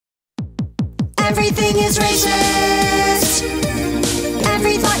Everything is racist.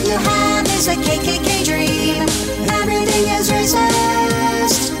 Every thought you have is a KKK dream. Everything is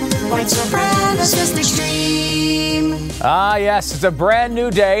racist. White supremacist extreme. Ah, yes, it's a brand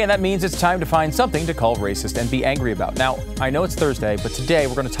new day, and that means it's time to find something to call racist and be angry about. Now, I know it's Thursday, but today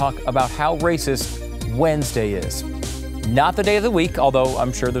we're going to talk about how racist Wednesday is. Not the day of the week, although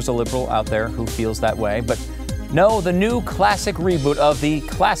I'm sure there's a liberal out there who feels that way, but no, the new classic reboot of the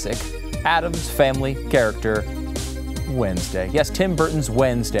classic Addams Family character, Wednesday. Yes, Tim Burton's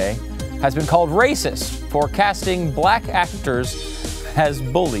Wednesday has been called racist for casting black actors as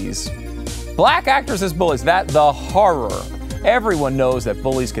bullies. Black actors as bullies, the horror. Everyone knows that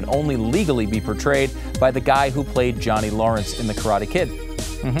bullies can only legally be portrayed by the guy who played Johnny Lawrence in The Karate Kid.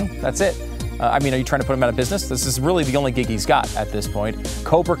 That's it. Are you trying to put him out of business? This is really the only gig he's got at this point.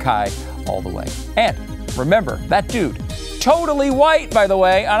 Cobra Kai all the way. And remember, that dude, totally white, by the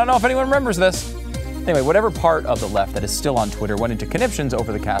way. I don't know if anyone remembers this. Anyway, whatever part of the left that is still on Twitter went into conniptions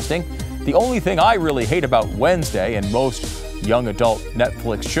over the casting, the only thing I really hate about Wednesday and most young adult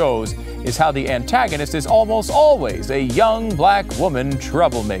Netflix shows is how the antagonist is almost always a young black woman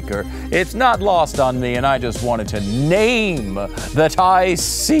troublemaker. It's not lost on me, and I just wanted to name that I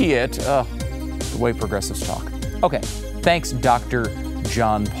see it. The way progressives talk. Okay, thanks Dr.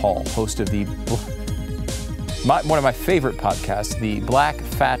 John Paul, host of one of my favorite podcasts, the Black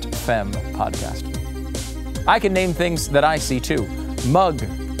Fat Femme podcast. I can name things that I see too. Mug,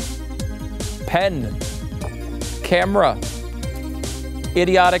 pen, camera,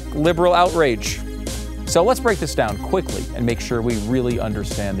 idiotic liberal outrage. So let's break this down quickly and make sure we really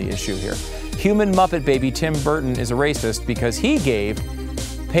understand the issue here. Human Muppet baby Tim Burton is a racist because he gave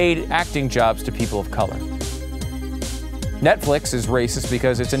paid acting jobs to people of color. Netflix is racist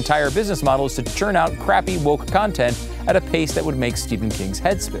because its entire business model is to churn out crappy woke content at a pace that would make Stephen King's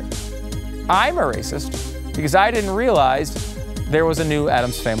head spin. I'm a racist because I didn't realize there was a new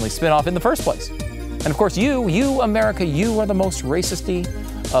Addams Family spinoff in the first place. And of course, you, America, you are the most racisty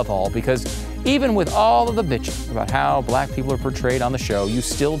of all, because even with all of the bitching about how black people are portrayed on the show, you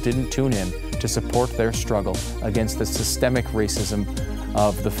still didn't tune in to support their struggle against the systemic racism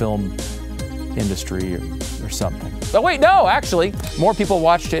of the film industry or something. Oh wait, no, actually, more people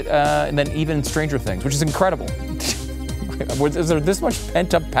watched it than even Stranger Things, which is incredible. Is there this much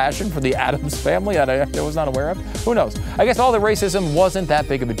pent-up passion for the Addams Family that I was not aware of? Who knows? I guess all the racism wasn't that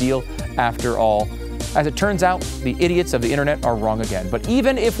big of a deal after all. As it turns out, the idiots of the internet are wrong again. But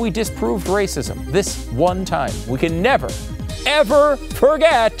even if we disproved racism this one time, we can never, ever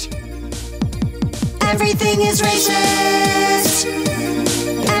forget. Everything is racist.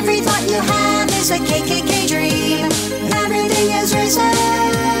 Every thought you have is a KKK dream. Everything is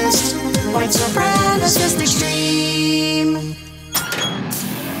racist. White supremacist extreme.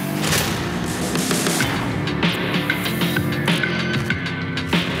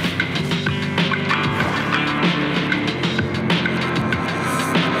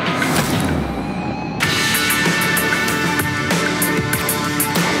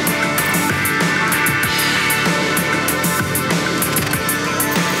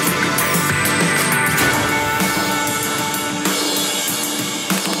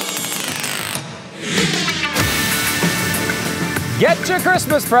 Get your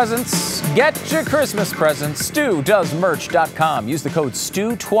Christmas presents. Get your Christmas presents. StuDoesMerch.com. Use the code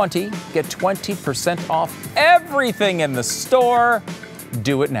STU20. Get 20% off everything in the store.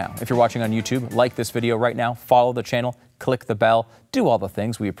 Do it now. If you're watching on YouTube, like this video right now. Follow the channel. Click the bell. Do all the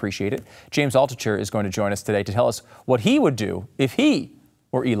things. We appreciate it. James Altucher is going to join us today to tell us what he would do if he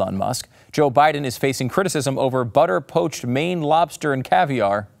were Elon Musk. Joe Biden is facing criticism over butter-poached Maine lobster and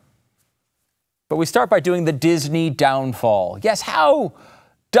caviar. But we start by doing the Disney downfall. Yes, how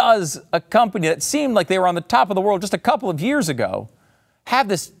does a company that seemed like they were on the top of the world just a couple of years ago have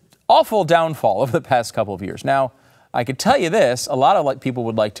this awful downfall over the past couple of years? Now, I could tell you this, a lot of people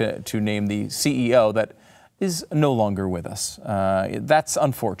would like to name the CEO that is no longer with us. That's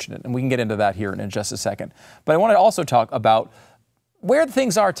unfortunate, and we can get into that here in just a second. But I want to also talk about where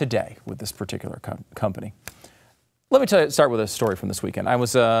things are today with this particular company. Let me start with a story from this weekend. I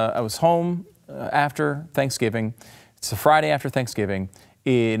was home after Thanksgiving. It's a Friday after Thanksgiving.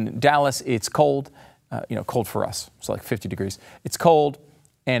 In Dallas, it's cold, cold for us. It's like 50 degrees. It's cold,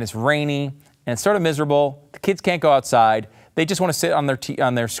 and it's rainy, and it's sort of miserable. The kids can't go outside. They just want to sit on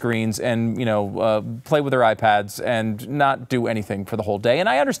their screens and, play with their iPads and not do anything for the whole day. And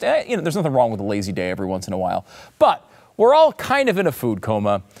I understand, there's nothing wrong with a lazy day every once in a while. But we're all kind of in a food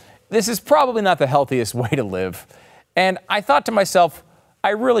coma. This is probably not the healthiest way to live. And I thought to myself, I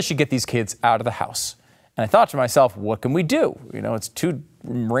really should get these kids out of the house. And I thought to myself, what can we do? It's too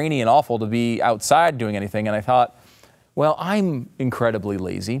rainy and awful to be outside doing anything. And I thought, well, I'm incredibly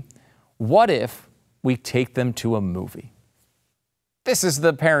lazy. What if we take them to a movie? This is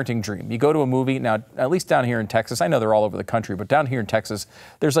the parenting dream. You go to a movie, now, at least down here in Texas, I know they're all over the country, but down here in Texas,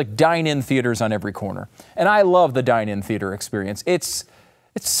 there's like dine-in theaters on every corner. And I love the dine-in theater experience. It's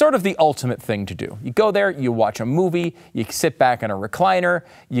sort of the ultimate thing to do. You go there, you watch a movie, you sit back in a recliner,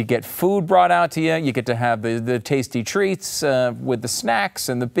 you get food brought out to you, you get to have the tasty treats with the snacks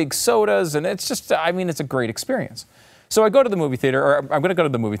and the big sodas, and it's just, I mean, it's a great experience. So I go to the movie theater, or I'm going to go to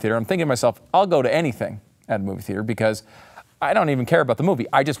the movie theater. I'm thinking to myself, I'll go to anything at a movie theater because I don't even care about the movie.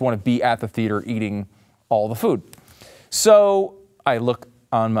 I just want to be at the theater eating all the food. So I look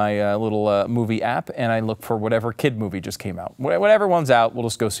on my little movie app and I look for whatever kid movie just came out. Whatever one's out, we'll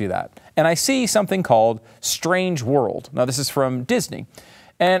just go see that. And I see something called Strange World. Now this is from Disney.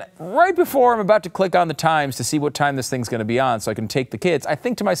 And right before I'm about to click on the times to see what time this thing's going to be on so I can take the kids, I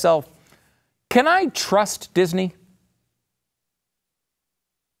think to myself, can I trust Disney?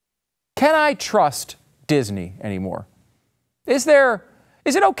 Can I trust Disney anymore? Is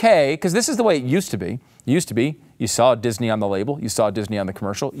it okay? Because this is the way it used to be. It used to be, you saw Disney on the label, you saw Disney on the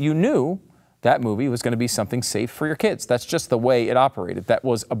commercial, you knew that movie was going to be something safe for your kids. That's just the way it operated. That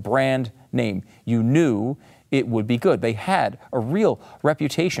was a brand name. You knew it would be good. They had a real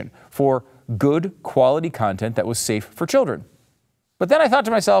reputation for good quality content that was safe for children. But then I thought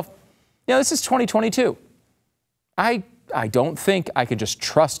to myself, you know, this is 2022. I don't think I can just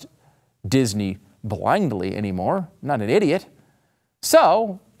trust Disney blindly anymore. I'm not an idiot.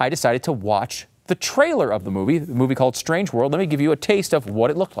 So I decided to watch the trailer of the movie called Strange World. Let me give you a taste of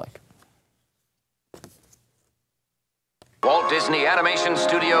what it looked like. Walt Disney Animation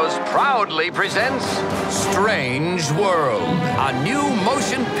Studios proudly presents Strange World, a new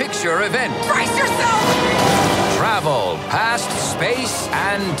motion picture event. Brace yourself! Travel past space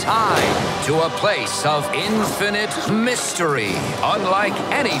and time to a place of infinite mystery, unlike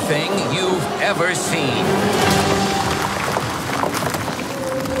anything you've ever seen.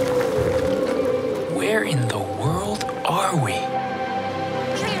 Where in the world are we?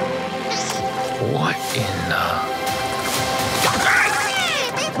 What in the...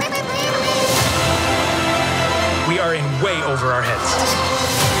 We are in way over our heads.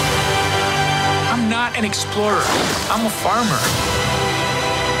 I'm not an explorer. I'm a farmer.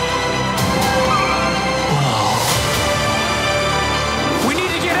 Whoa. We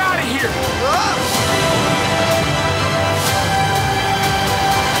need to get out of here.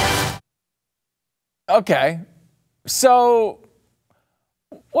 Okay, so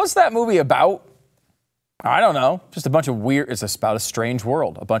what's that movie about? I don't know. Just a bunch of weird, it's about a strange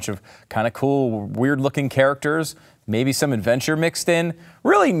world. A bunch of kind of cool, weird-looking characters, maybe some adventure mixed in.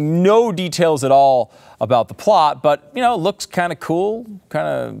 Really no details at all about the plot, but, you know, looks kind of cool, kind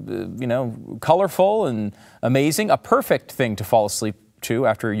of, you know, colorful and amazing. A perfect thing to fall asleep to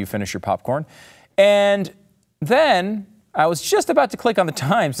after you finish your popcorn. And then I was just about to click on the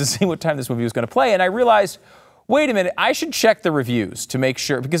times to see what time this movie was going to play, and I realized, wait a minute, I should check the reviews to make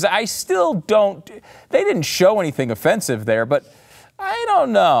sure, because I still don't, they didn't show anything offensive there, but I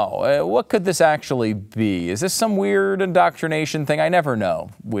don't know. What could this actually be? Is this some weird indoctrination thing? I never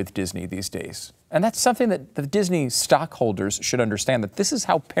know with Disney these days. And that's something that the Disney stockholders should understand, that this is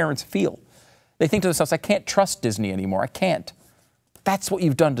how parents feel. They think to themselves, I can't trust Disney anymore. I can't. That's what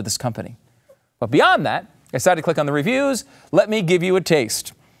you've done to this company. But beyond that, I decided to click on the reviews. Let me give you a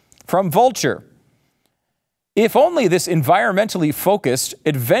taste. From Vulture. If only this environmentally focused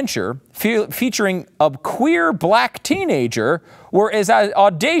adventure featuring a queer black teenager were as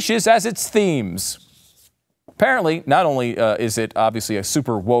audacious as its themes. Apparently, not only is it obviously a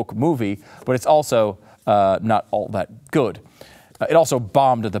super woke movie, but it's also not all that good. It also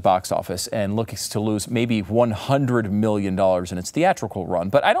bombed at the box office and looks to lose maybe $100 million in its theatrical run.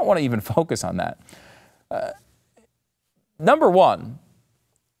 But I don't want to even focus on that. Number one,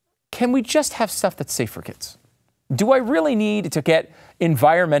 can we just have stuff that's safe for kids? Do I really need to get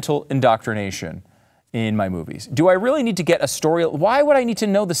environmental indoctrination in my movies? Do I really need to get a story? Why would I need to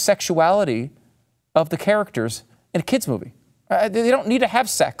know the sexuality of the characters in a kid's movie? They don't need to have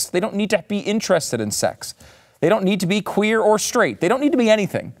sex. They don't need to be interested in sex. They don't need to be queer or straight. They don't need to be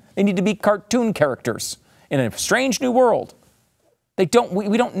anything. They need to be cartoon characters in a strange new world. We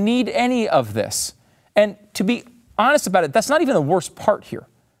don't need any of this. And to be honest about it, that's not even the worst part here.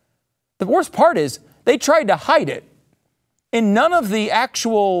 The worst part is they tried to hide it. In none of the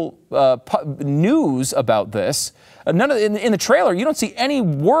actual news about this, in the trailer, you don't see any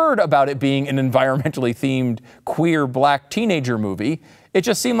word about it being an environmentally themed queer black teenager movie. It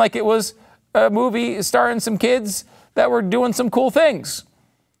just seemed like it was a movie starring some kids that were doing some cool things.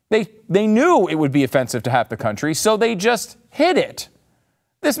 They knew it would be offensive to half the country, so they just hid it.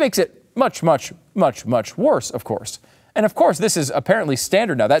 This makes it much, much, much, much worse, of course. And of course, this is apparently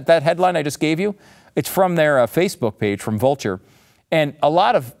standard now. That headline I just gave you, it's from their Facebook page, from Vulture. And a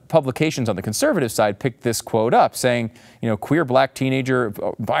lot of publications on the conservative side picked this quote up, saying, queer black teenager,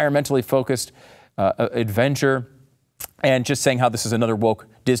 environmentally focused adventure, and just saying how this is another woke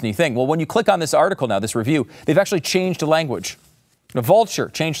Disney thing. Well, when you click on this article now, this review, they've actually changed the language. The Vulture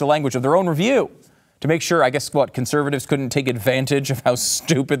changed the language of their own review to make sure, I guess, conservatives couldn't take advantage of how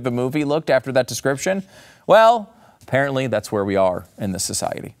stupid the movie looked after that description. Well, apparently that's where we are in this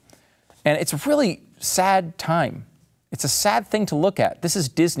society. And it's a really sad time. It's a sad thing to look at. This is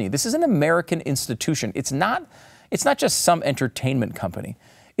Disney. This is an American institution. It's not just some entertainment company.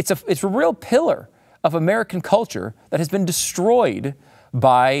 It's a real pillar of American culture that has been destroyed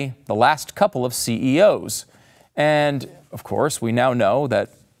by the last couple of CEOs. And of course, we now know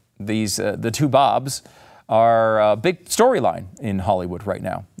that the two Bobs are a big storyline in Hollywood right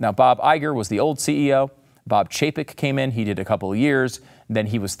now. Now, Bob Iger was the old CEO. Bob Chapek came in. He did a couple of years. Then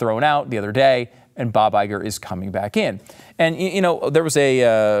he was thrown out the other day, and Bob Iger is coming back in. And, there was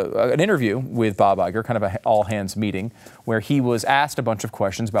an interview with Bob Iger, kind of an all-hands meeting, where he was asked a bunch of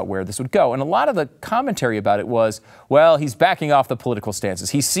questions about where this would go. And a lot of the commentary about it was, well, he's backing off the political stances.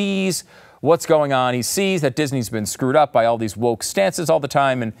 He sees what's going on. He sees that Disney's been screwed up by all these woke stances all the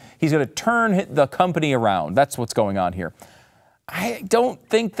time, and he's going to turn the company around. That's what's going on here. I don't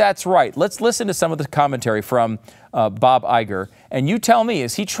think that's right. Let's listen to some of the commentary from Bob Iger, and you tell me,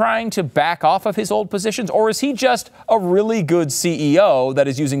 is he trying to back off of his old positions, or is he just a really good CEO that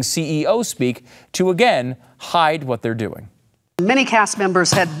is using CEO speak to, again, hide what they're doing? Many cast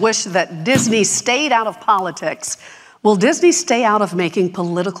members had wished that Disney stayed out of politics. Will Disney stay out of making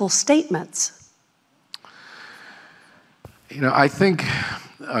political statements? I think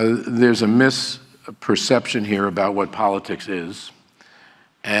there's a misperception here about what politics is.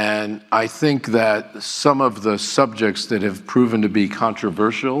 And I think that some of the subjects that have proven to be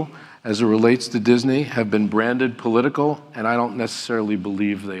controversial as it relates to Disney have been branded political, and I don't necessarily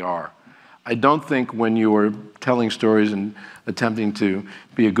believe they are. I don't think when you are telling stories and attempting to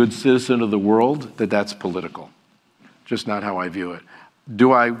be a good citizen of the world that that's political. Just not how I view it.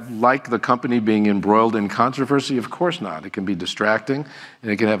 Do I like the company being embroiled in controversy? Of course not. It can be distracting,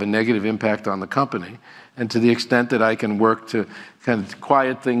 and it can have a negative impact on the company. And to the extent that I can work to kind of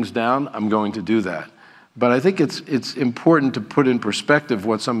quiet things down, I'm going to do that. But I think it's important to put in perspective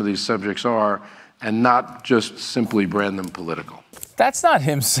what some of these subjects are and not just simply brand them political. That's not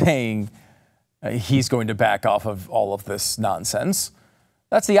him saying he's going to back off of all of this nonsense.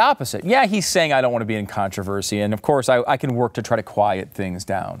 That's the opposite. Yeah, he's saying I don't want to be in controversy, and of course I can work to try to quiet things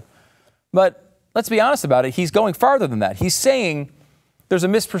down. But let's be honest about it, he's going farther than that. He's saying there's a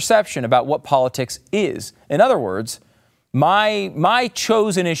misperception about what politics is. In other words, my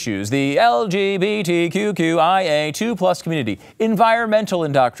chosen issues, the LGBTQIA2+ community, environmental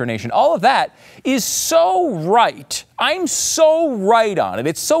indoctrination, all of that is so right. I'm so right on it.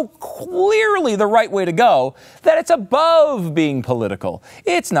 It's so clearly the right way to go that it's above being political.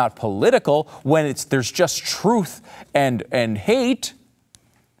 It's not political when there's just truth and hate.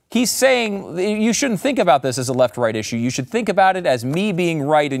 He's saying you shouldn't think about this as a left-right issue. You should think about it as me being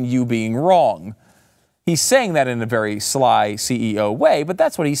right and you being wrong. He's saying that in a very sly CEO way, but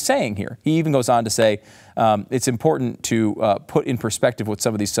that's what he's saying here. He even goes on to say it's important to put in perspective what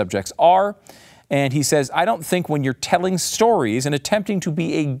some of these subjects are. And he says, I don't think when you're telling stories and attempting to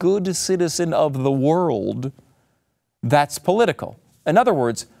be a good citizen of the world, that's political. In other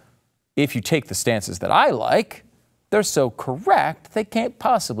words, if you take the stances that I like, they're so correct, they can't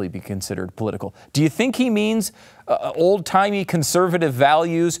possibly be considered political. Do you think he means old-timey conservative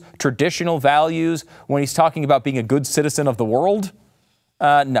values, traditional values, when he's talking about being a good citizen of the world?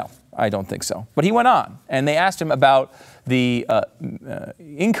 No, I don't think so. But he went on, and they asked him about the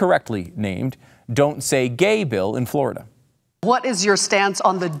incorrectly named Don't Say Gay bill in Florida. What is your stance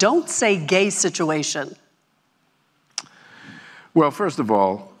on the Don't Say Gay situation? Well, first of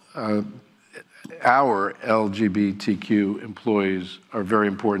all, our LGBTQ employees are very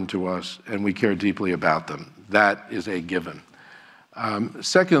important to us, and we care deeply about them. That is a given.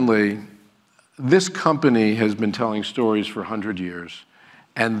 Secondly, this company has been telling stories for 100 years,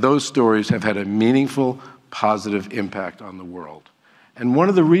 and those stories have had a meaningful, positive impact on the world. And one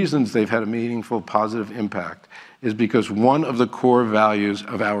of the reasons they've had a meaningful, positive impact is because one of the core values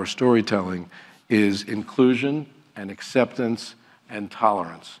of our storytelling is inclusion and acceptance and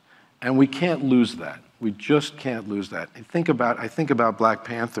tolerance. And we can't lose that. We just can't lose that. I think about Black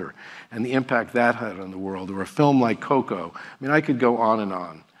Panther and the impact that had on the world, or a film like Coco. I mean, I could go on and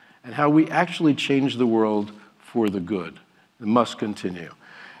on. and how we actually change the world for the good. It must continue.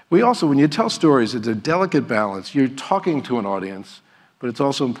 We also, when you tell stories, it's a delicate balance. You're talking to an audience, but it's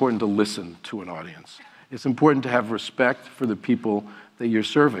also important to listen to an audience. It's important to have respect for the people that you're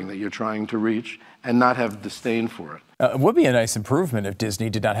serving, that you're trying to reach, and not have disdain for it. It would be a nice improvement if Disney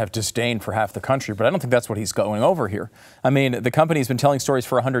did not have disdain for half the country, but I don't think that's what he's going over here. I mean, the company's been telling stories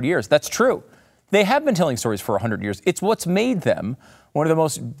for 100 years. That's true. They have been telling stories for 100 years. It's what's made them one of the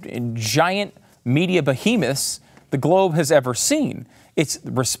most giant media behemoths the globe has ever seen. It's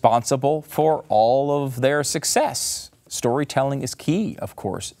responsible for all of their success. Storytelling is key, of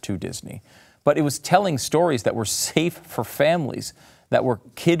course, to Disney. But it was telling stories that were safe for families, that were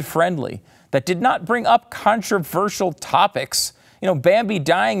kid-friendly, that did not bring up controversial topics. You know, Bambi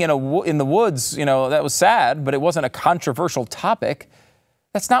dying in the woods, you know, that was sad, but it wasn't a controversial topic.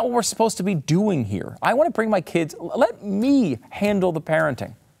 That's not what we're supposed to be doing here. I want to bring my kids, let me handle the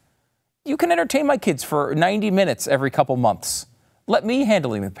parenting. You can entertain my kids for 90 minutes every couple months. Let me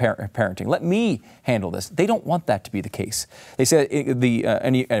handle the parenting. Let me handle this. They don't want that to be the case. They say,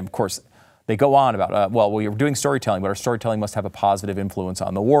 and of course, they go on about, well, we're doing storytelling, but our storytelling must have a positive influence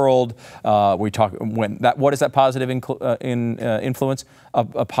on the world. What is that positive influence?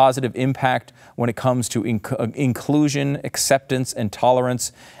 A positive impact when it comes to inclusion, acceptance, and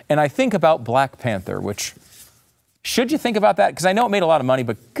tolerance. And I think about Black Panther, which, should you think about that? Because I know it made a lot of money,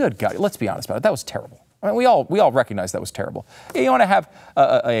 but good God, let's be honest about it. That was terrible. I mean, we all recognize that was terrible. You want to have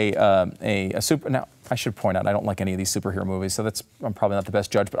a super. Now, I should point out, I don't like any of these superhero movies, so I'm probably not the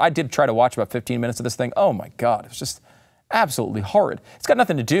best judge. But I did try to watch about 15 minutes of this thing. Oh my God, it was just absolutely horrid. It's got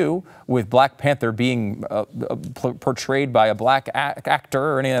nothing to do with Black Panther being portrayed by a black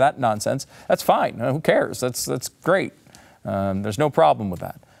actor or any of that nonsense. That's fine. Who cares? That's great. There's no problem with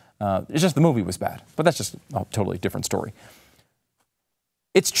that. It's just the movie was bad, but that's just a totally different story.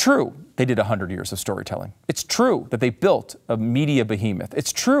 It's true they did 100 years of storytelling. It's true that they built a media behemoth.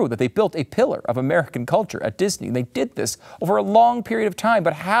 It's true that they built a pillar of American culture at Disney. They did this over a long period of time,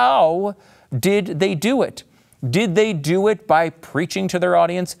 but how did they do it? Did they do it by preaching to their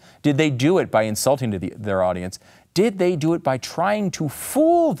audience? Did they do it by insulting to their audience? Did they do it by trying to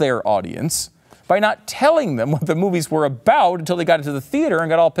fool their audience, by not telling them what the movies were about until they got into the theater and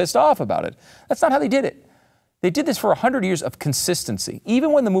got all pissed off about it? That's not how they did it. They did this for 100 years of consistency.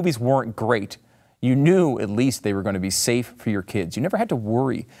 Even when the movies weren't great, you knew at least they were going to be safe for your kids. You never had to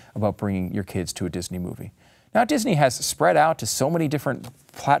worry about bringing your kids to a Disney movie. Now, Disney has spread out to so many different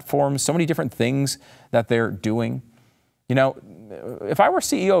platforms, so many different things that they're doing. You know, if I were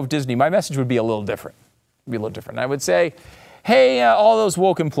CEO of Disney, my message would be a little different. It'd be a little different. I would say, hey, all those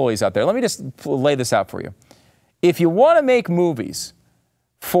woke employees out there, let me just lay this out for you. If you want to make movies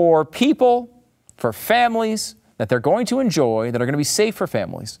for people, for families that they're going to enjoy, that are going to be safe for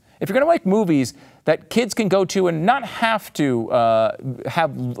families. If you're going to make movies that kids can go to and not have to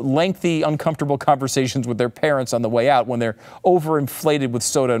have lengthy, uncomfortable conversations with their parents on the way out when they're overinflated with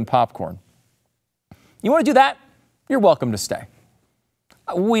soda and popcorn. You want to do that? You're welcome to stay.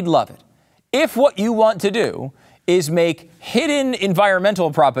 We'd love it. If what you want to do is make hidden environmental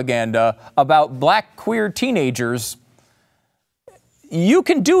propaganda about black queer teenagers, you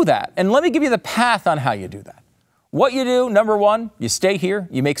can do that. And let me give you the path on how you do that. What you do, number one, you stay here,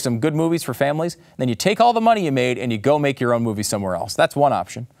 you make some good movies for families, then you take all the money you made and you go make your own movie somewhere else. That's one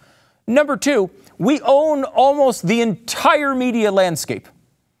option. Number two, we own almost the entire media landscape.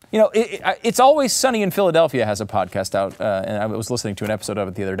 You know, It's Always Sunny in Philadelphia has a podcast out, and I was listening to an episode of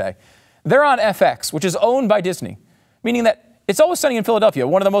it the other day. They're on FX, which is owned by Disney, meaning that It's Always Sunny in Philadelphia,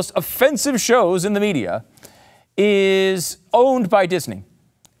 one of the most offensive shows in the media, is owned by Disney.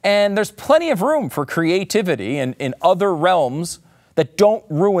 And there's plenty of room for creativity in other realms that don't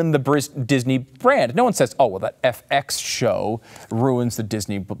ruin the Disney brand. No one says, oh, well, that FX show ruins the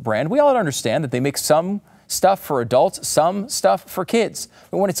Disney brand. We all understand that they make some stuff for adults, some stuff for kids.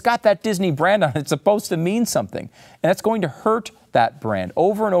 But when it's got that Disney brand on it, it's supposed to mean something. And that's going to hurt that brand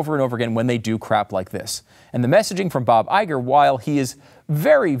over and over and over again when they do crap like this. And the messaging from Bob Iger, while he is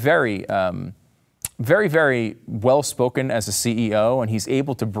very, very well-spoken as a CEO, and he's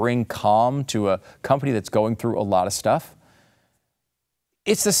able to bring calm to a company that's going through a lot of stuff,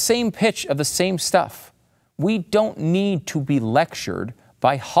 it's the same pitch of the same stuff. We don't need to be lectured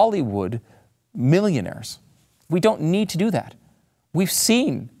by Hollywood millionaires. We don't need to do that. We've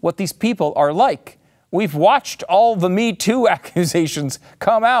seen what these people are like. We've watched all the Me Too accusations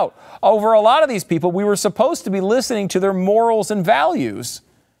come out. Over a lot of these people, we were supposed to be listening to their morals and values.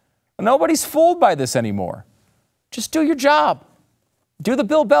 Nobody's fooled by this anymore. Just do your job. Do the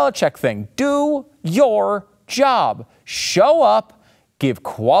Bill Belichick thing. Do your job. Show up, Give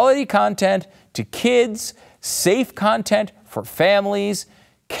quality content to kids, safe content for families,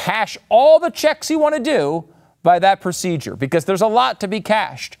 cash all the checks you want to do by that procedure, because there's a lot to be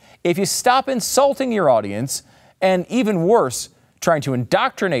cashed. If you stop insulting your audience, and even worse, trying to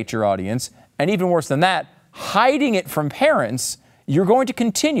indoctrinate your audience, and even worse than that, hiding it from parents, you're going to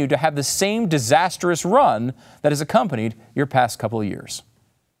continue to have the same disastrous run that has accompanied your past couple of years.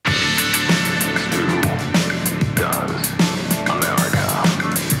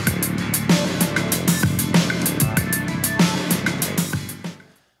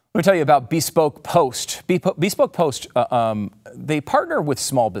 Let me tell you about Bespoke Post. Bespoke Post, they partner with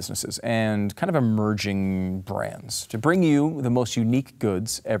small businesses and kind of emerging brands to bring you the most unique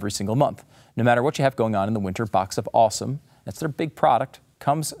goods every single month. No matter what you have going on in the winter, Box of Awesome, that's their big product,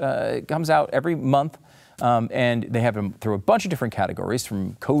 comes out every month. And they have them through a bunch of different categories,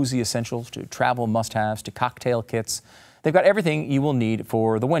 from cozy essentials to travel must-haves to cocktail kits. They've got everything you will need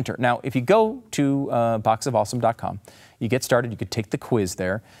for the winter. Now, if you go to boxofawesome.com, you get started, you could take the quiz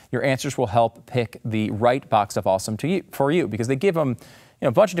there. Your answers will help pick the right Box of Awesome for you, because they give them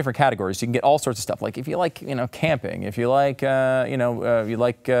a bunch of different categories. You can get all sorts of stuff. Like if you like, camping, if you like,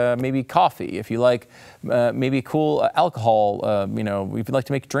 maybe coffee, if you like maybe cool alcohol, if you'd like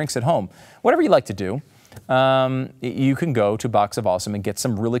to make drinks at home, whatever you like to do. You can go to Box of Awesome and get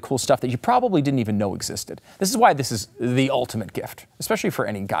some really cool stuff that you probably didn't even know existed. This is why this is the ultimate gift, especially for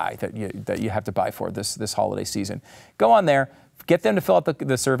any guy that you have to buy for this holiday season. Go on there, get them to fill out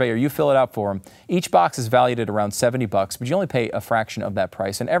the survey, or you fill it out for them. Each box is valued at around $70, but you only pay a fraction of that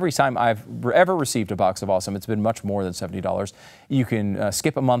price. And every time I've ever received a Box of Awesome, it's been much more than $70. You can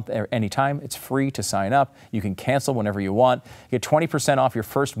skip a month anytime. It's free to sign up. You can cancel whenever you want. You get 20% off your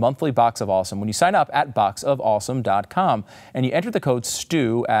first monthly Box of Awesome when you sign up at boxofawesome.com and you enter the code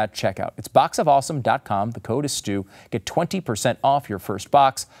STU at checkout. It's boxofawesome.com. The code is STU. Get 20% off your first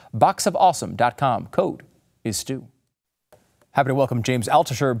box. Boxofawesome.com. Code is STU. Happy to welcome James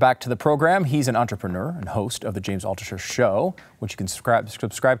Altucher back to the program. He's an entrepreneur and host of the James Altucher Show, which you can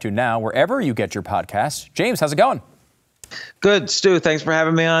subscribe to now wherever you get your podcasts. James, how's it going? Good, Stu. Thanks for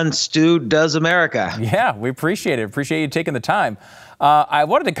having me on Stu Does America. Yeah, we appreciate it. Appreciate you taking the time. I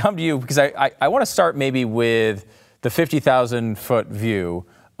wanted to come to you because I want to start maybe with the 50,000-foot view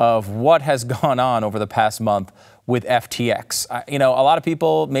of what has gone on over the past month with FTX. A lot of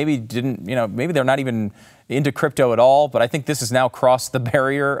people maybe didn't, maybe they're not even into crypto at all, but I think this has now crossed the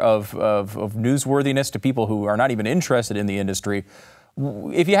barrier of newsworthiness to people who are not even interested in the industry.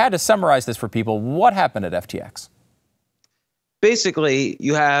 If you had to summarize this for people, what happened at FTX? Basically,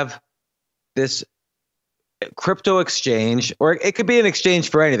 you have this crypto exchange, or it could be an exchange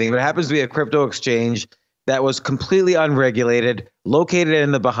for anything, but it happens to be a crypto exchange that was completely unregulated, located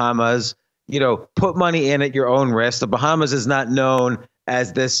in the Bahamas. Put money in at your own risk. The Bahamas is not known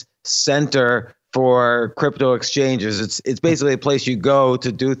as this center for crypto exchanges. It's basically a place you go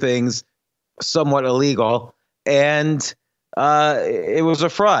to do things somewhat illegal, and it was a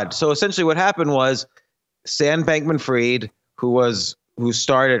fraud. So essentially, what happened was Sam Bankman-Fried, who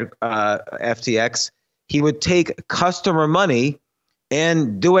started FTX, he would take customer money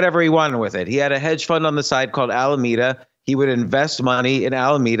and do whatever he wanted with it. He had a hedge fund on the side called Alameda. He would invest money in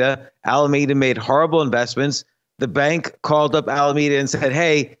Alameda. Alameda made horrible investments. The bank called up Alameda and said,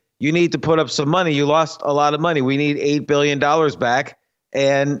 "Hey, you need to put up some money. You lost a lot of money. We need $8 billion back."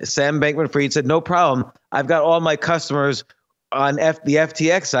 And Sam Bankman-Fried said, "No problem. I've got all my customers on the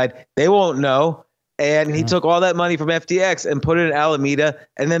FTX side. They won't know." And he took all that money from FTX and put it in Alameda,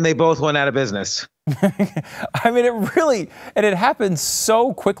 and then they both went out of business. I mean, it happened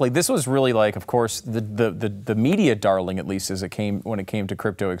so quickly. This was really like, of course, the media darling, at least when it came to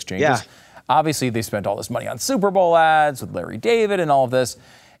crypto exchanges. Yeah. Obviously, they spent all this money on Super Bowl ads with Larry David and all of this.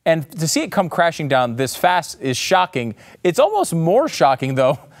 And to see it come crashing down this fast is shocking. It's almost more shocking,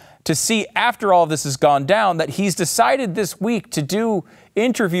 though, to see after all of this has gone down that he's decided this week to do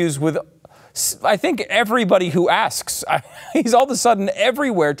interviews with, I think, everybody who asks. He's all of a sudden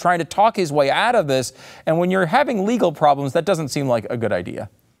everywhere trying to talk his way out of this. And when you're having legal problems, that doesn't seem like a good idea.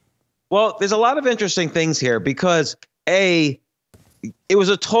 Well, there's a lot of interesting things here because, it was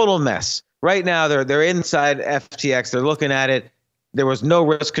a total mess. Right now, they're inside FTX. They're looking at it. There was no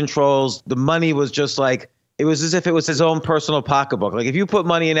risk controls. The money was just like, it was as if it was his own personal pocketbook. Like if you put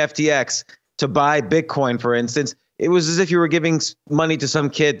money in FTX to buy Bitcoin, for instance, it was as if you were giving money to some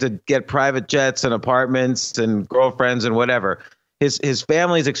kid to get private jets and apartments and girlfriends and whatever. His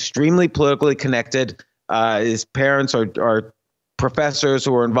family is extremely politically connected. His parents are professors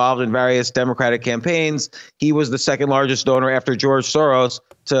who were involved in various Democratic campaigns. He was the second largest donor after George Soros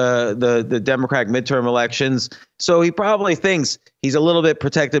to the Democratic midterm elections. So he probably thinks he's a little bit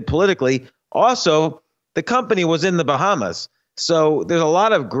protected politically. Also, the company was in the Bahamas. So there's a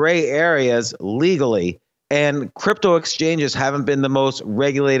lot of gray areas legally, and crypto exchanges haven't been the most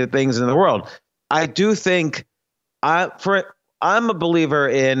regulated things in the world. I do think I'm a believer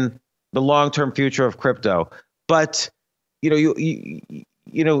in the long-term future of crypto, but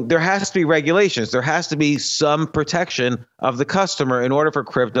there has to be regulations. There has to be some protection of the customer in order for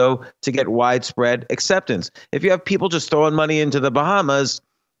crypto to get widespread acceptance. If you have people just throwing money into the Bahamas,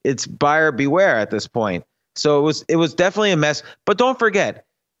 it's buyer beware at this point. So it was definitely a mess. But don't forget,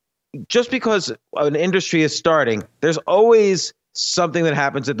 just because an industry is starting, there's always something that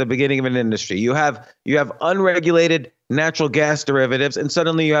happens at the beginning of an industry. You have unregulated natural gas derivatives, and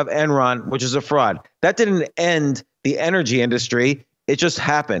suddenly you have Enron, which is a fraud. That didn't end the energy industry. It just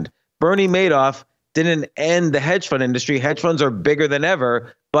happened. Bernie Madoff didn't end the hedge fund industry. Hedge funds are bigger than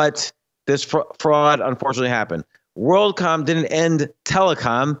ever, but this fraud unfortunately happened. WorldCom didn't end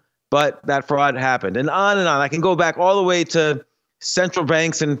telecom, but that fraud happened. And on and on. I can go back all the way to central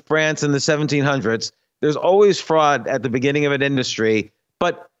banks in France in the 1700s. There's always fraud at the beginning of an industry.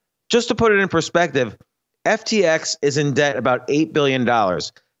 But just to put it in perspective, FTX is in debt about $8 billion.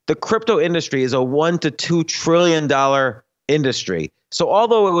 The crypto industry is a $1 to $2 trillion industry. So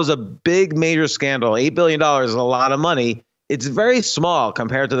although it was a big major scandal, $8 billion is a lot of money, it's very small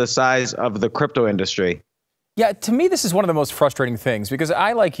compared to the size of the crypto industry. Yeah, to me, this is one of the most frustrating things because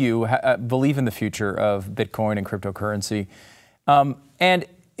I, like you, believe in the future of Bitcoin and cryptocurrency. And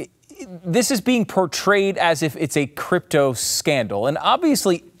this is being portrayed as if it's a crypto scandal. And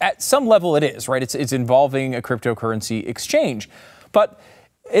obviously, at some level, it is, right? It's involving a cryptocurrency exchange. But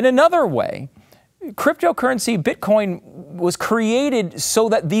in another way, cryptocurrency, Bitcoin, was created so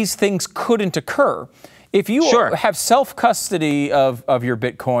that these things couldn't occur. If you have self-custody of your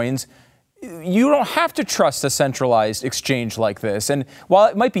Bitcoins, you don't have to trust a centralized exchange like this. And while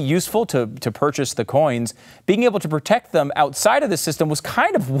it might be useful to purchase the coins, being able to protect them outside of the system was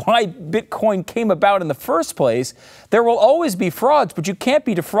kind of why Bitcoin came about in the first place. There will always be frauds, but you can't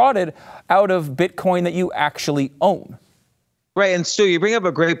be defrauded out of Bitcoin that you actually own. Right. And Stu, you bring up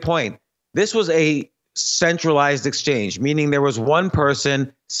a great point. This was a centralized exchange, meaning there was one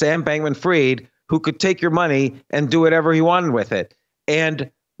person, Sam Bankman-Fried, who could take your money and do whatever he wanted with it. And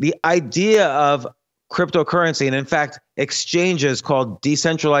the idea of cryptocurrency, and in fact, exchanges called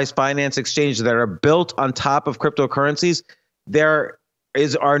decentralized finance exchanges that are built on top of cryptocurrencies, are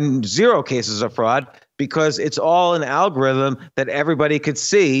zero cases of fraud because it's all an algorithm that everybody could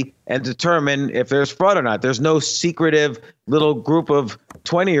see and determine if there's fraud or not. There's no secretive little group of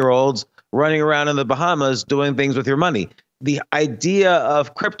 20-year-olds running around in the Bahamas doing things with your money. The idea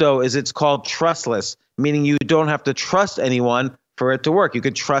of crypto is it's called trustless, meaning you don't have to trust anyone for it to work. You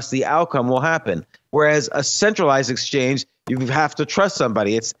can trust the outcome will happen. Whereas a centralized exchange, you have to trust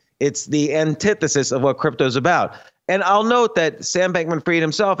somebody. It's the antithesis of what crypto is about. And I'll note that Sam Bankman-Fried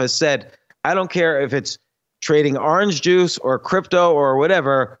himself has said, I don't care if it's trading orange juice or crypto or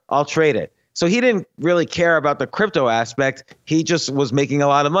whatever, I'll trade it. So he didn't really care about the crypto aspect. He just was making a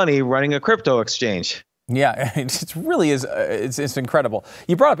lot of money running a crypto exchange. Yeah, it really is. It's incredible.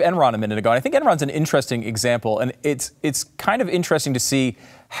 You brought up Enron a minute ago, and I think Enron's an interesting example, and it's kind of interesting to see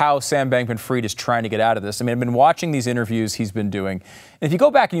how Sam Bankman-Fried is trying to get out of this. I mean, I've been watching these interviews he's been doing, and if you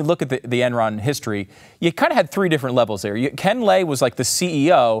go back and you look at the Enron history, you kind of had three different levels there. Ken Lay was like the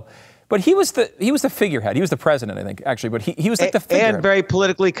CEO, but he was the figurehead. He was the president, I think, actually, but he was like the figurehead. And very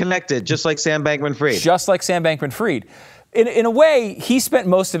politically connected, just like Sam Bankman-Fried. Just like Sam Bankman-Fried. In a way, he spent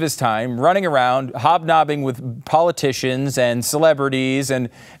most of his time running around, hobnobbing with politicians and celebrities, and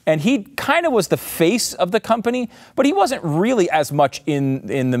he kind of was the face of the company, but he wasn't really as much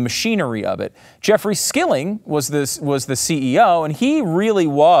in the machinery of it. Jeffrey Skilling was the CEO, and he really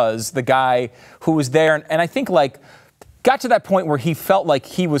was the guy who was there, and I think got to that point where he felt like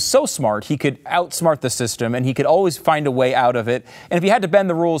he was so smart, he could outsmart the system, and he could always find a way out of it. And if he had to bend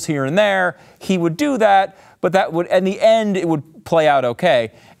the rules here and there, he would do that. But that would, in the end, it would play out okay.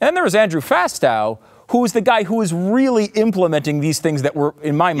 And then there was Andrew Fastow, who was the guy who was really implementing these things that were,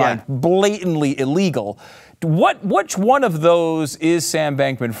 in my mind, blatantly illegal. Which one of those is Sam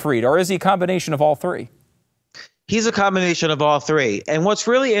Bankman-Fried, or is he a combination of all three? He's a combination of all three. And what's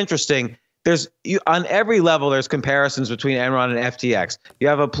really interesting, on every level, there's comparisons between Enron and FTX. You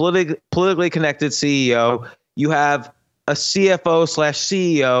have a politically connected CEO. You have a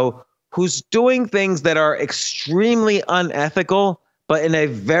CFO/CEO who's doing things that are extremely unethical, but in a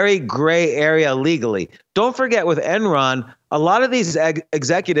very gray area legally. Don't forget, with Enron, a lot of these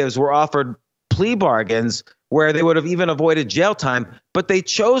executives were offered plea bargains where they would have even avoided jail time, but they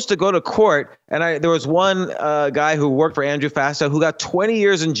chose to go to court. And there was one guy who worked for Andrew Fastow who got 20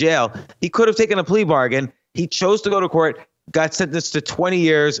 years in jail. He could have taken a plea bargain. He chose to go to court, got sentenced to 20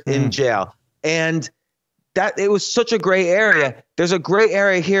 years in jail. And that it was such a gray area. There's a gray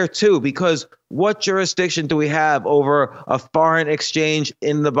area here too, because what jurisdiction do we have over a foreign exchange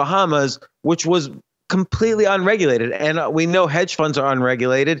in the Bahamas, which was completely unregulated? And we know hedge funds are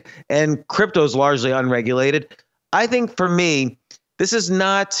unregulated and crypto is largely unregulated. I think for me, this is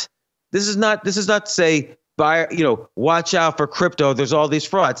not to say, watch out for crypto. There's all these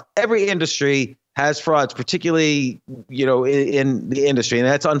frauds. Every industry has frauds, particularly, in the industry. And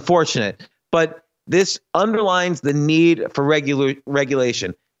that's unfortunate. But this underlines the need for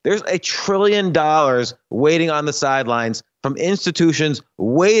regulation. There's $1 trillion waiting on the sidelines from institutions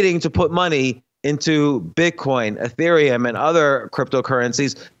waiting to put money into Bitcoin, Ethereum, and other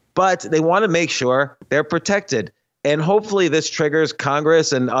cryptocurrencies, but they want to make sure they're protected. And hopefully this triggers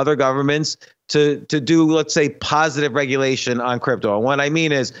Congress and other governments to do, let's say, positive regulation on crypto. And what I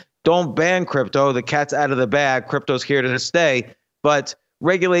mean is, don't ban crypto. The cat's out of the bag. Crypto's here to stay. But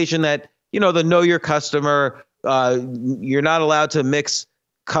regulation that, the know your customer, you're not allowed to mix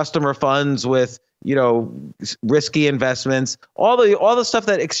customer funds with, risky investments, all the stuff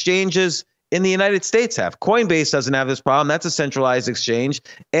that exchanges in the United States have. Coinbase doesn't have this problem. That's a centralized exchange.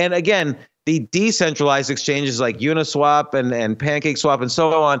 And again, the decentralized exchanges like Uniswap and PancakeSwap and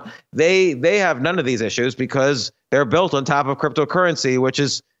so on, they have none of these issues because they're built on top of cryptocurrency, which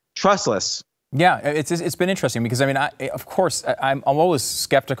is trustless. Yeah, it's been interesting because, of course, I'm always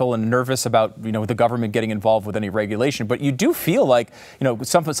skeptical and nervous about, the government getting involved with any regulation. But you do feel like,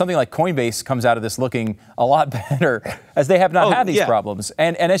 something like Coinbase comes out of this looking a lot better, as they have not had these problems.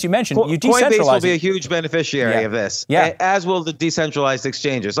 And as you mentioned, you decentralize. Coinbase will be a huge beneficiary of this, as will the decentralized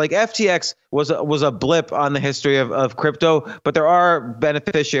exchanges. Like FTX was a blip on the history of crypto, but there are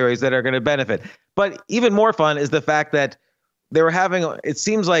beneficiaries that are going to benefit. But even more fun is the fact that they were having, it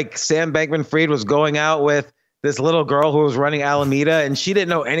seems like Sam Bankman-Fried was going out with this little girl who was running Alameda, and she didn't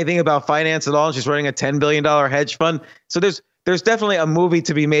know anything about finance at all. And she's running a $10 billion hedge fund. So there's definitely a movie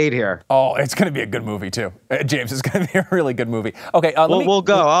to be made here. Oh, it's going to be a good movie too, James. It's going to be a really good movie. Okay, we'll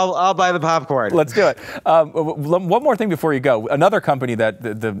go. I'll buy the popcorn. Let's do it. One more thing before you go. Another company that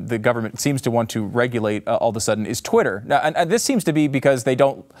the government seems to want to regulate all of a sudden is Twitter. Now, and this seems to be because they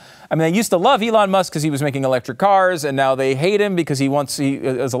don't. They used to love Elon Musk because he was making electric cars, and now they hate him because he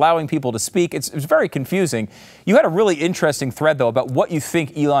is allowing people to speak. It's very confusing. You had a really interesting thread though about what you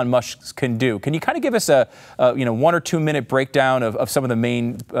think Elon Musk can do. Can you kind of give us a 1 or 2 minute breakdown of some of the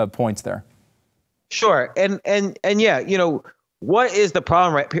main points there? Sure. And yeah, what is the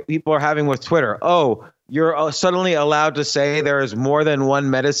problem people are having with Twitter? Oh, you're suddenly allowed to say there is more than one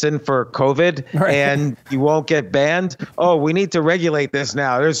medicine for COVID and you won't get banned. Oh, we need to regulate this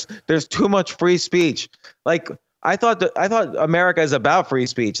now. There's too much free speech. Like I thought America is about free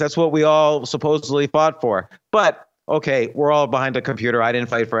speech. That's what we all supposedly fought for. But okay, we're all behind a computer. I didn't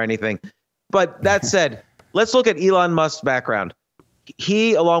fight for anything. But that said, let's look at Elon Musk's background.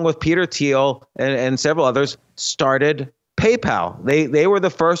 He, along with Peter Thiel and several others, started PayPal. They were the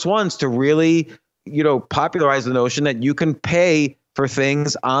first ones to really, popularize the notion that you can pay for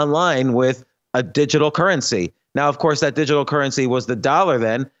things online with a digital currency. Now, of course, that digital currency was the dollar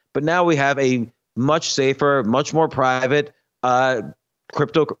then, but now we have a much safer, much more private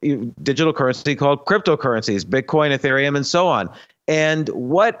digital currency called cryptocurrencies, Bitcoin, Ethereum, and so on. And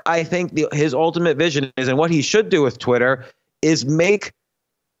what I think his ultimate vision is, and what he should do with Twitter, is make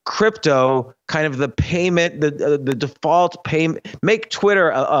crypto kind of the payment, the default payment, make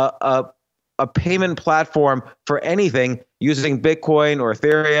Twitter a payment platform for anything using Bitcoin or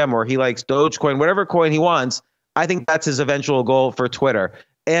Ethereum, or he likes Dogecoin, whatever coin he wants. I think that's his eventual goal for Twitter.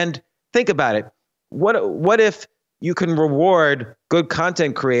 And think about it. What if you can reward good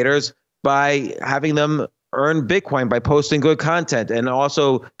content creators by having them earn Bitcoin by posting good content, and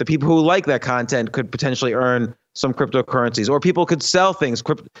also the people who like that content could potentially earn some cryptocurrencies, or people could sell things.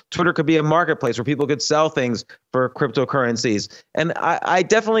 Twitter could be a marketplace where people could sell things for cryptocurrencies. And I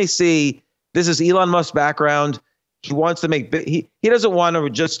definitely see this is Elon Musk's background. He wants to make he doesn't want to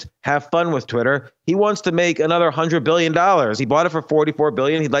just have fun with Twitter. He wants to make another $100 billion. He bought it for $44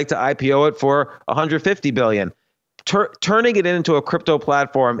 billion. He'd like to IPO it for $150 billion. Turning it into a crypto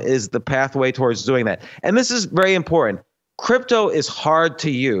platform is the pathway towards doing that. And this is very important. Crypto is hard to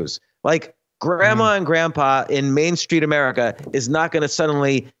use. Like grandma and grandpa in Main Street America is not going to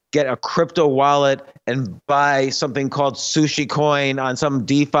suddenly get a crypto wallet and buy something called Sushi Coin on some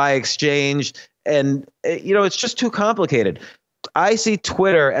DeFi exchange. And, it's just too complicated. I see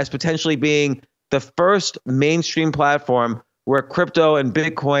Twitter as potentially being the first mainstream platform where crypto and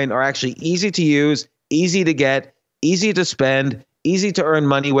Bitcoin are actually easy to use, easy to get, easy to spend, easy to earn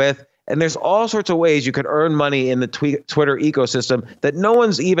money with. And there's all sorts of ways you could earn money in the Twitter ecosystem that no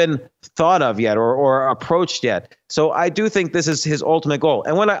one's even thought of yet or approached yet. So I do think this is his ultimate goal.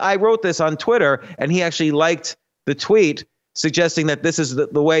 And when I wrote this on Twitter, and he actually liked the tweet suggesting that this is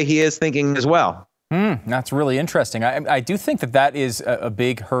the way he is thinking as well. That's really interesting. I do think that is a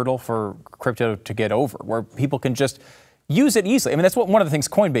big hurdle for crypto to get over, where people can just use it easily. I mean, that's what one of the things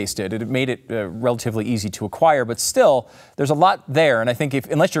Coinbase did. It made it relatively easy to acquire, but still, there's a lot there. And I think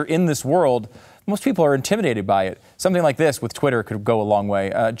unless you're in this world, most people are intimidated by it. Something like this with Twitter could go a long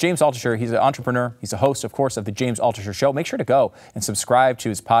way. James Altucher, he's an entrepreneur. He's a host, of course, of the James Altucher Show. Make sure to go and subscribe to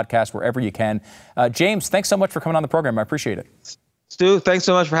his podcast wherever you can. James, thanks so much for coming on the program. I appreciate it. Stu, thanks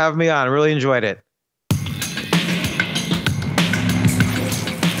so much for having me on. I really enjoyed it.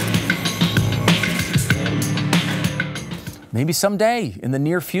 Maybe someday in the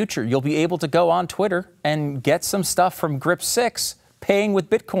near future, you'll be able to go on Twitter and get some stuff from Grip 6 paying with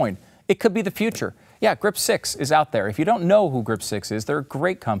Bitcoin. It could be the future. Yeah, Grip 6 is out there. If you don't know who Grip 6 is, they're a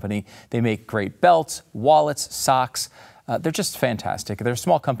great company. They make great belts, wallets, socks. They're just fantastic. They're a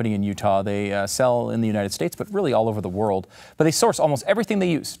small company in Utah. They sell in the United States, but really all over the world. But they source almost everything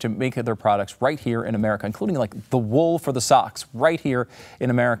they use to make their products right here in America, including like the wool for the socks right here in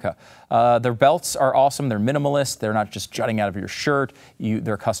America. Their belts are awesome. They're minimalist. They're not just jutting out of your shirt.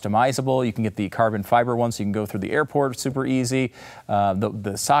 They're customizable. You can get the carbon fiber ones so you can go through the airport super easy.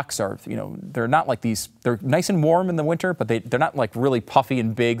 The socks are, they're not like these. They're nice and warm in the winter, but they're not like really puffy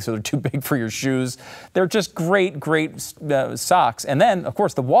and big, so they're too big for your shoes. They're just great socks. And then, of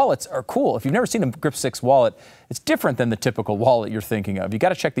course, the wallets are cool. If you've never seen a Grip 6 wallet, it's different than the typical wallet you're thinking of. You got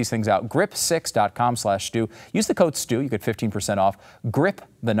to check these things out. Grip6.com/Stu. Use the code Stu. You get 15% off.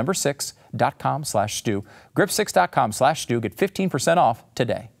 Grip6.com/Stu. Grip6.com/Stu. Get 15% off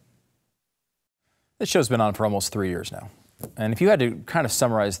today. This show's been on for almost 3 years now. And if you had to kind of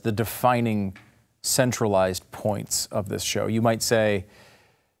summarize the defining centralized points of this show, you might say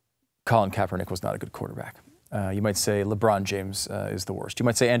Colin Kaepernick was not a good quarterback. You might say LeBron James is the worst. You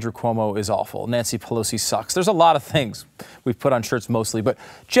might say Andrew Cuomo is awful. Nancy Pelosi sucks. There's a lot of things we've put on shirts mostly, but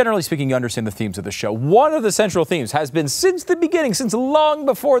generally speaking, you understand the themes of the show. One of the central themes has been since the beginning, since long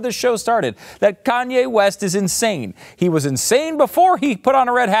before the show started, that Kanye West is insane. He was insane before he put on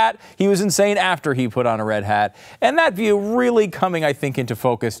a red hat. He was insane after he put on a red hat. And that view really coming, I think, into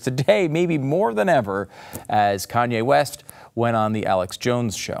focus today, maybe more than ever, as Kanye West went on the Alex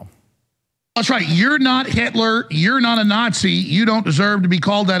Jones show. That's right. You're not Hitler. You're not a Nazi. You don't deserve to be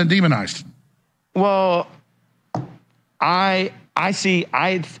called that and demonized. Well, I see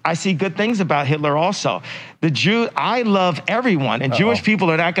good things about Hitler also. I love everyone, and Jewish people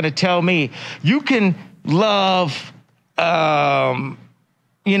are not going to tell me you can love, us,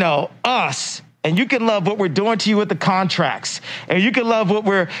 and you can love what we're doing to you with the contracts, and you can love what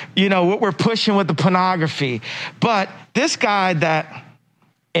we're pushing with the pornography. But this guy that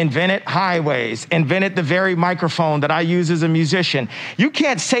invented highways, invented the very microphone that I use as a musician. You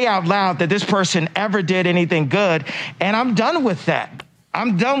can't say out loud that this person ever did anything good, and I'm done with that.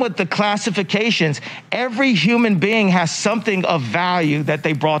 I'm done with the classifications. Every human being has something of value that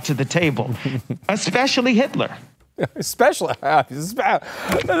they brought to the table, especially Hitler. Especially, not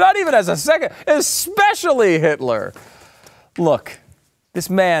even as a second, especially Hitler. Look, this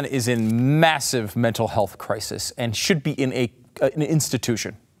man is in massive mental health crisis and should be in an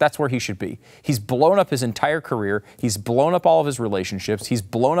institution. That's where he should be. He's blown up his entire career. He's blown up all of his relationships. He's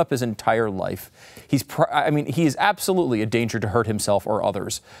blown up his entire life. He is absolutely a danger to hurt himself or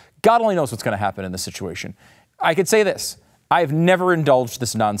others. God only knows what's going to happen in this situation. I could say this. I've never indulged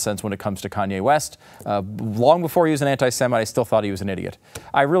this nonsense when it comes to Kanye West. Long before he was an anti-Semite, I still thought he was an idiot.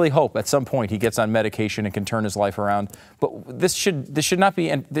 I really hope at some point he gets on medication and can turn his life around. But this should not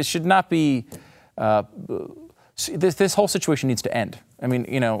be. This whole situation needs to end. I mean,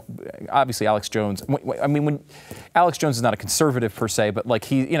 obviously Alex Jones. When Alex Jones is not a conservative per se, but like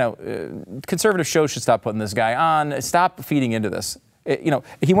conservative shows should stop putting this guy on. Stop feeding into this.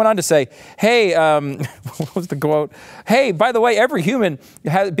 He went on to say, hey, what was the quote? Hey, by the way, every human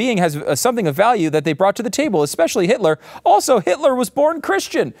being has something of value that they brought to the table, especially Hitler. Also, Hitler was born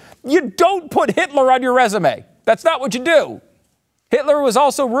Christian. You don't put Hitler on your resume. That's not what you do. Hitler was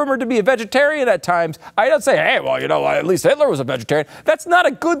also rumored to be a vegetarian at times. I don't say, hey, well, at least Hitler was a vegetarian. That's not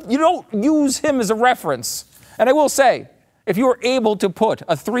a good, you don't use him as a reference. And I will say, if you were able to put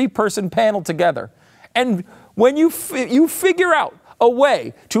a 3-person panel together, and when you figure out a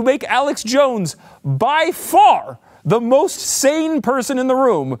way to make Alex Jones by far the most sane person in the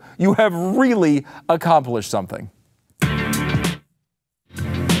room, you have really accomplished something.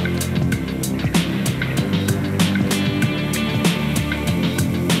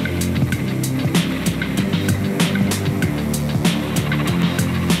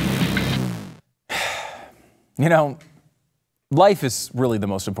 You know, life is really the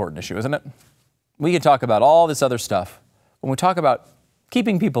most important issue, isn't it? We can talk about all this other stuff. When we talk about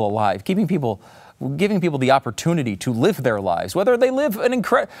keeping people alive, giving people the opportunity to live their lives, whether they live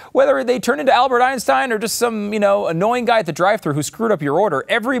whether they turn into Albert Einstein or just some, annoying guy at the drive-thru who screwed up your order,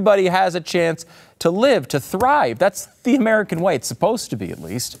 everybody has a chance to live, to thrive. That's the American way. It's supposed to be, at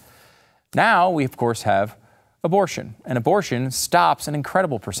least. Now we, of course, have abortion. And abortion stops an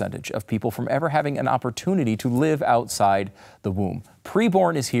incredible percentage of people from ever having an opportunity to live outside the womb.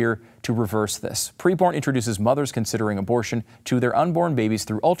 Preborn is here to reverse this. Preborn introduces mothers considering abortion to their unborn babies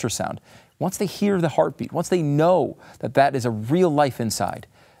through ultrasound. Once they hear the heartbeat, once they know that that is a real life inside,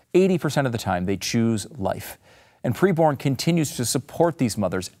 80% of the time they choose life. And Preborn continues to support these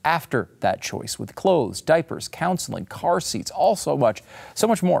mothers after that choice with clothes, diapers, counseling, car seats, so much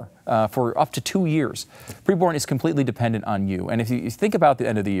more for up to 2 years. Preborn is completely dependent on you. And if you think about the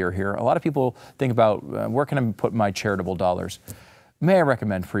end of the year here, a lot of people think about where can I put my charitable dollars? May I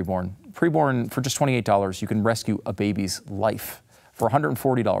recommend Preborn? Preborn, for just $28, you can rescue a baby's life. For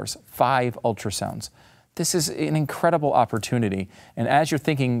 $140, 5 ultrasounds. This is an incredible opportunity. And as you're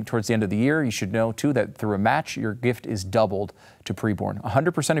thinking towards the end of the year, you should know, too, that through a match, your gift is doubled to Preborn.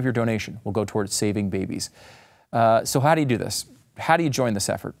 100% of your donation will go towards saving babies. So how do you do this? How do you join this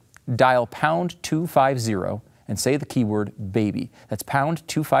effort? Dial #250 and say the keyword baby. That's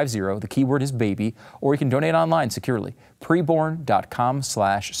 #250. The keyword is baby. Or you can donate online securely.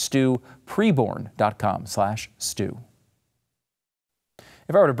 Preborn.com/Stu. Preborn.com/Stu.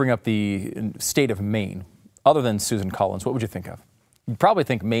 If I were to bring up the state of Maine, other than Susan Collins, what would you think of? You'd probably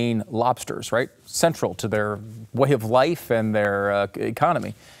think Maine lobsters, right? Central to their way of life and their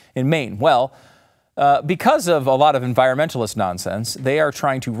economy in Maine. Well, because of a lot of environmentalist nonsense, they are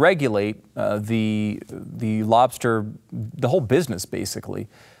trying to regulate the lobster, the whole business basically,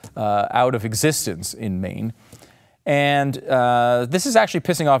 out of existence in Maine. And this is actually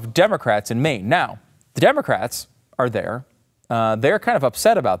pissing off Democrats in Maine. Now, the Democrats are there. They're kind of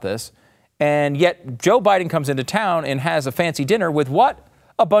upset about this, and yet Joe Biden comes into town and has a fancy dinner with what?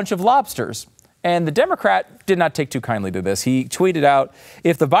 A bunch of lobsters. And the Democrat did not take too kindly to this. He tweeted out,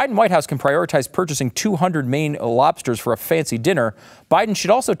 if the Biden White House can prioritize purchasing 200 Maine lobsters for a fancy dinner, Biden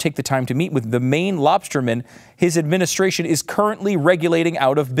should also take the time to meet with the Maine lobstermen his administration is currently regulating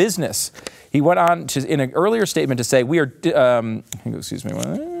out of business. He went on to, in an earlier statement, to say,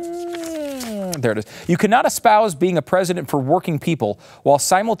 there it is. You cannot espouse being a president for working people while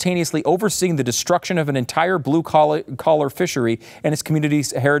simultaneously overseeing the destruction of an entire blue-collar fishery and its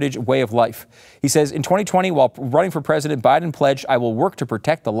community's heritage way of life. He says, in 2020, while running for president, Biden pledged, I will work to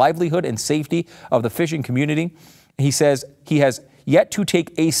protect the livelihood and safety of the fishing community. He says he has yet to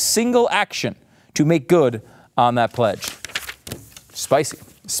take a single action to make good on that pledge.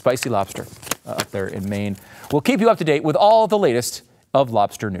 Spicy lobster up there in Maine. We'll keep you up to date with all the latest of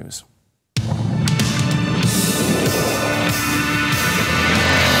lobster news.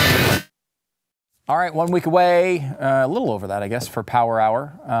 All right, 1 week away, a little over that, I guess, for Power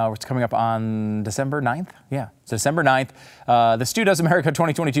Hour. It's coming up on December 9th. Yeah, it's December 9th. The Stu Does America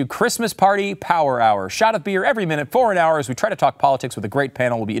 2022 Christmas Party Power Hour. Shot of beer every minute for an hour as we try to talk politics with a great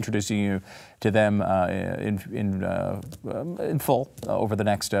panel. We'll be introducing you to them in full over the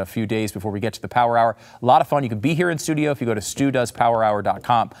next few days before we get to the Power Hour. A lot of fun. You can be here in studio if you go to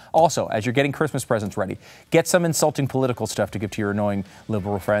StuDoesPowerHour.com. Also, as you're getting Christmas presents ready, get some insulting political stuff to give to your annoying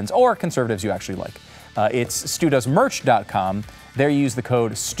liberal friends or conservatives you actually like. It's StuDoesMerch.com. There you use the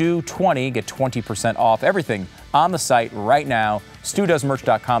code STU20, get 20% off everything on the site right now.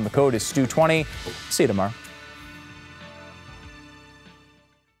 StuDoesMerch.com. The code is STU20. See you tomorrow.